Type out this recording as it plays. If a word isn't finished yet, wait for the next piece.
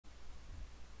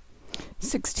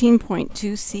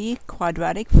16.2c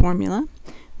Quadratic Formula.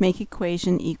 Make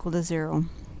equation equal to 0.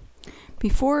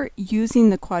 Before using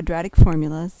the quadratic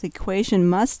formula, the equation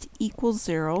must equal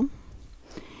 0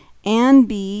 and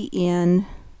be in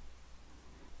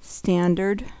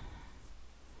standard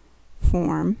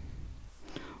form,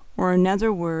 or in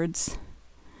other words,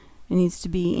 it needs to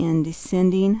be in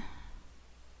descending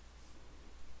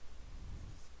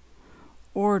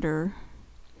order,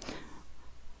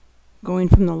 going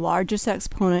from the largest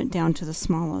exponent down to the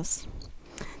smallest.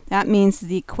 That means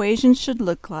the equation should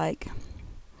look like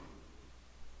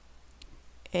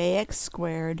ax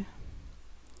squared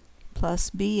plus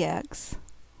bx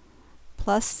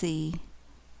plus c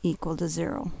equal to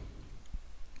 0.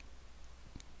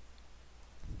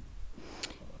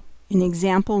 In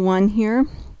example 1 here,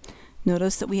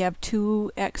 notice that we have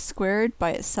 2x squared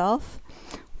by itself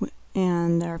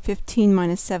and our 15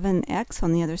 minus 7x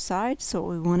on the other side. So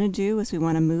what we want to do is we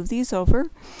want to move these over.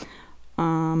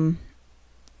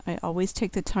 I always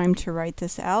take the time to write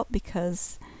this out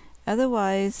because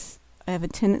otherwise I have a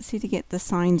tendency to get the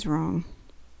signs wrong.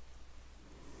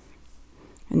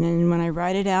 And then when I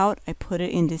write it out, I put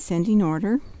it in descending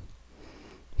order.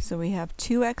 So we have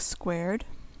 2x squared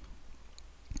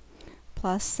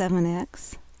plus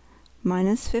 7x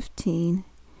minus 15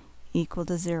 equal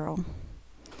to 0.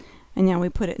 And now we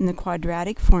put it in the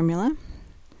quadratic formula,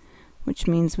 which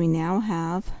means we now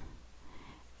have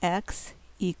x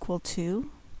equal to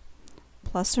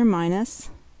plus or minus,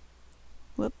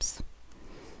 whoops,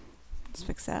 let's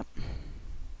fix that,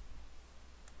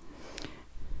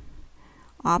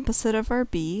 opposite of our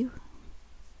b,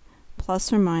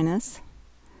 plus or minus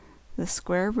the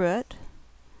square root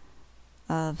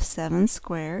of 7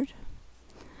 squared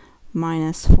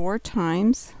minus 4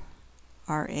 times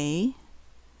our a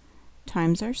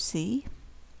times our c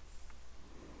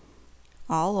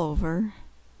all over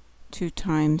 2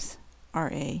 times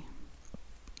our a.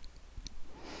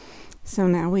 So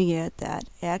now we get that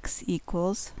x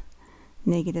equals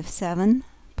negative 7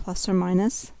 plus or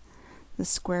minus the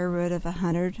square root of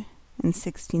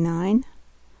 169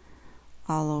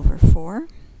 all over 4.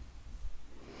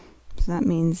 So that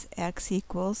means x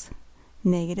equals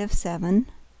negative 7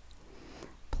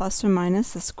 plus or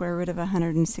minus the square root of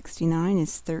 169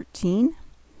 is 13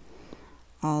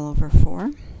 all over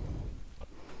 4.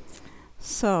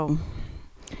 So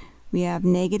we have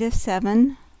negative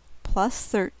 7 plus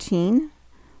 13,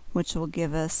 which will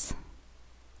give us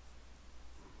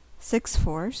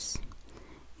 6/4,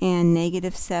 and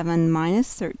negative 7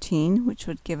 minus 13, which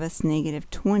would give us negative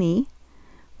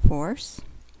 20/4.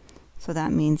 So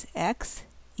that means x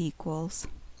equals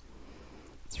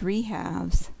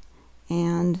 3/2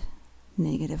 and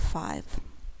negative 5.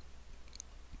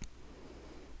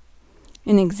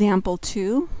 In example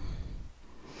 2,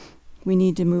 we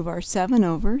need to move our 7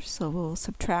 over, so we'll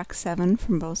subtract 7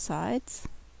 from both sides.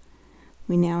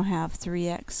 We now have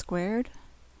 3x squared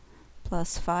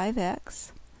plus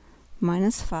 5x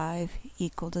minus 5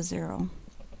 equal to 0.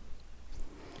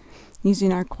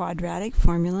 Using our quadratic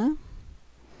formula,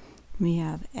 we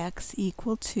have x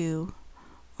equal to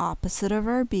opposite of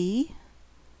our b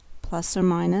plus or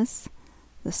minus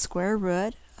the square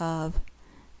root of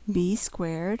b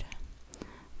squared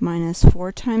minus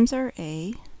 4 times our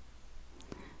a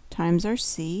times our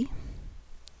c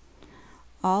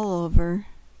all over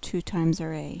 2 times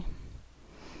our a.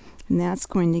 And that's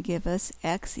going to give us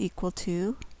x equal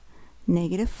to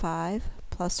negative 5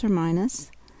 plus or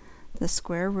minus the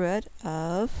square root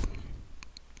of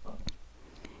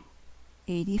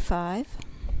 85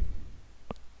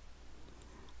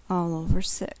 all over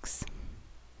 6.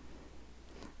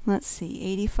 Let's see,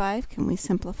 85, can we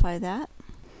simplify that?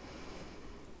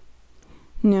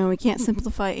 No, we can't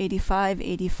simplify 85.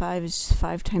 85 is just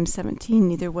 5 times 17,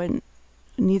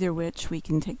 neither which we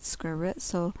can take the square root,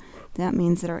 so that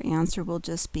means that our answer will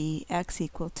just be x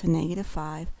equal to negative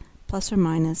 5 plus or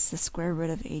minus the square root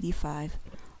of 85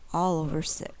 all over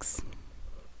 6.